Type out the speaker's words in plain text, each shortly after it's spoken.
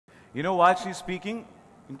You know, while she's speaking,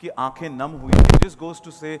 इनकी आंखें numb हुई. It just goes to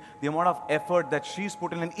say the amount of effort that she's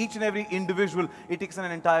put in, and each and every individual, it takes an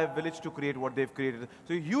entire village to create what they've created.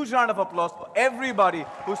 So a huge round of applause for everybody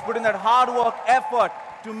who's put in that hard work, effort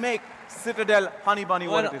to make Citadel Honey Bunny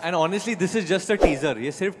what it is. And honestly, this is just a teaser.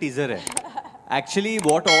 ये सिर्फ teaser है. Actually,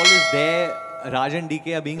 what all is there, Raj and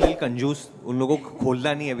DK are being a little कंजूस. उन लोगों को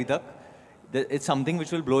खोलना नहीं अभी तक. It's something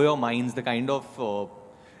which will blow your minds. The kind of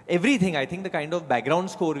everything. I think the kind of background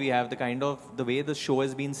score we have, the way the show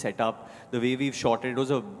has been set up, the way we've shot it,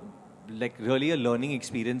 was really a learning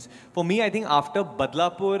experience. For me, I think after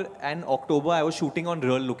Badlapur and October, I was shooting on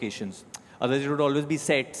real locations. Otherwise, it would always be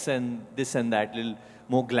sets and this and that, little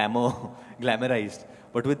more glamorized.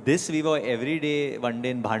 But with this, we were every day, one day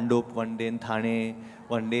in Bhandup, one day in Thane,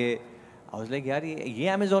 one day. I was like, यार ये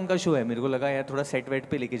Amazon का show है, मेरे को लगा यार थोड़ा set wait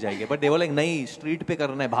पे लेके जाएंगे. But they were like, नहीं, street पे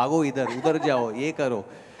करना है, भागो इधर, उधर जाओ, ये करो.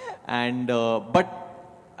 And but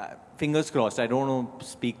fingers crossed. I don't want to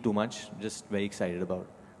speak too much. Just very excited about it.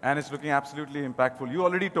 And it's looking absolutely impactful. You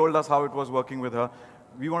already told us how it was working with her.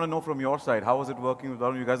 We want to know from your side, how was it working with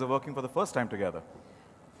Varun? You guys are working for the first time together.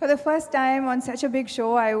 For the first time on such a big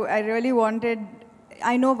show, I really wanted.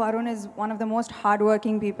 I know Varun is one of the most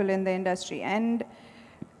hardworking people in the industry, and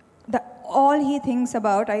all he thinks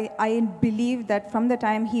about, I believe that from the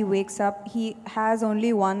time he wakes up, he has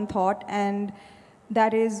only one thought, and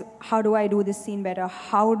that is, how do I do this scene better?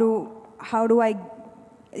 How do I?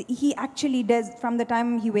 He actually does, from the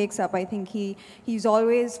time he wakes up, I think he's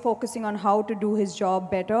always focusing on how to do his job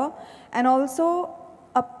better. And also,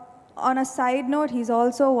 on a side note, he's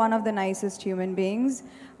also one of the nicest human beings.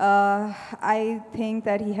 I think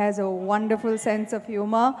that he has a wonderful sense of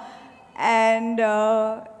humor, and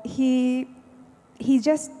he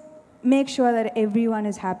just makes sure that everyone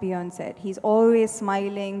is happy on set. He's always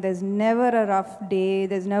smiling. There's never a rough day.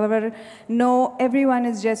 Everyone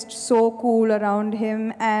is just so cool around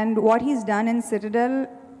him. And what he's done in Citadel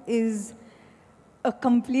is a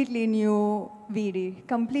completely new VD.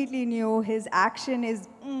 Completely new. His action is...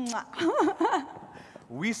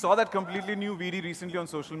 We saw that completely new VD recently on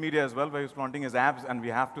social media as well, where he was flaunting his abs, and we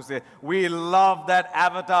have to say, we love that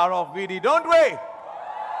avatar of VD, don't we?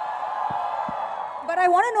 But I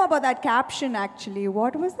want to know about that caption, actually.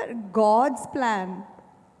 What was that? God's plan?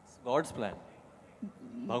 God's plan?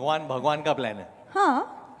 Bhagwan का plan है. Huh?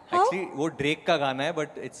 How? Actually, वो Drake का गाना है,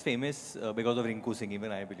 but it's famous because of Rinku Singh.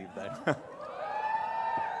 Even I believe that.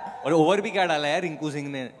 और over भी क्या डाला है Rinku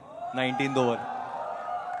Singh ने 19th over.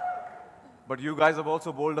 But you guys have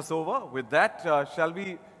also bowled us over. With that, shall we...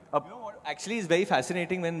 You know what? Actually, it's very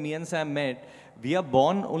fascinating when me and Sam met. We are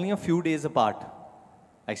born only a few days apart,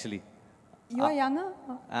 actually. You are younger?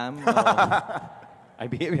 I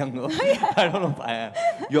behave younger. I don't know if I am.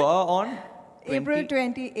 You're on? April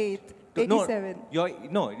 28th, 87.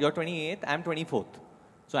 You're 28th, I'm 24th.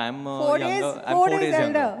 So I'm 4 younger. days, I'm 4 days days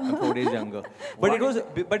younger. elder. I'm 4 days younger.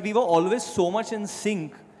 But we were always so much in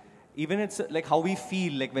sync. Even it's like how we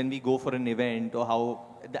feel like when we go for an event, or how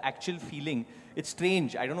the actual feeling. It's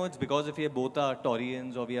strange. I don't know, it's because if we both are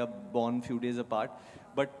Taurians or we are born few days apart.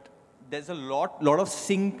 But there's a lot of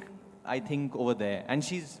sync, I think, over there. And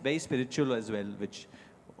she's very spiritual as well, which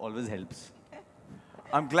always helps.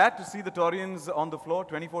 I'm glad to see the Taurians on the floor,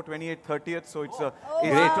 24, 28, 30th. So it's a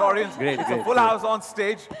Taurians. It's a full house on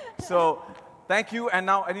stage. So thank you. And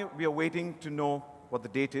now we are waiting to know what the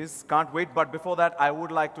date is. Can't wait. But before that, I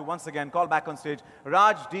would like to once again call back on stage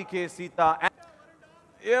Raj, DK, Sita. And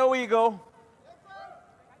here we go.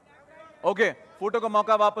 Okay. Photo ka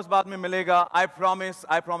mauka wapas baad mein milega. I promise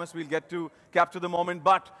we'll get to capture the moment.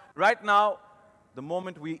 But right now, the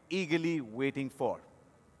moment we eagerly waiting for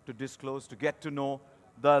to disclose, to get to know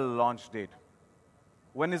the launch date.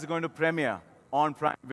 When is it going to premiere on Prime?